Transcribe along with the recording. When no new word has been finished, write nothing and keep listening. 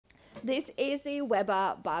This is the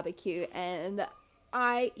Weber barbecue, and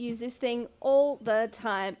I use this thing all the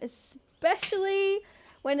time, especially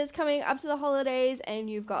when it's coming up to the holidays and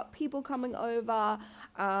you've got people coming over.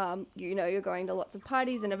 You know, you're going to lots of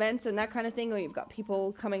parties and events and that kind of thing, or you've got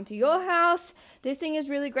people coming to your house. This thing is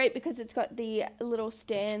really great because it's got the little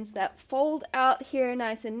stands that fold out here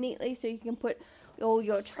nice and neatly, so you can put all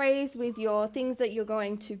your trays with your things that you're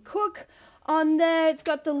going to cook on there. It's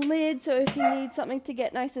got the lid, so if you need something to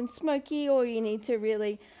get nice and smoky, or you need to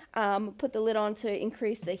really put the lid on to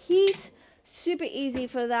increase the heat, super easy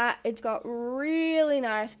for that. It's got really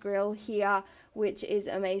nice grill here, which is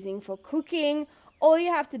amazing for cooking. All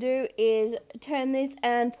you have to do is turn this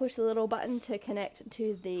and push the little button to connect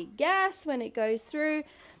to the gas when it goes through.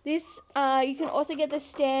 This you can also get the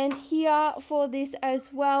stand here for this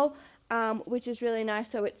as well, which is really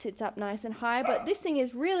nice, so it sits up nice and high. But this thing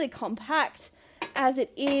is really compact as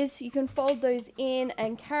it is. You can fold those in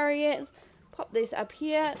and carry it. Pop this up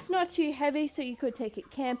here. It's not too heavy, so you could take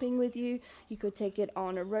it camping with you. You could take it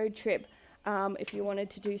on a road trip if you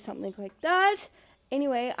wanted to do something like that.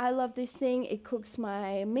 Anyway, I love this thing. It cooks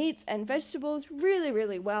my meats and vegetables really,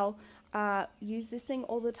 really well. Use this thing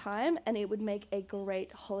all the time, and it would make a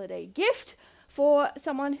great holiday gift for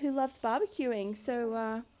someone who loves barbecuing.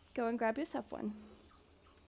 So go and grab yourself one.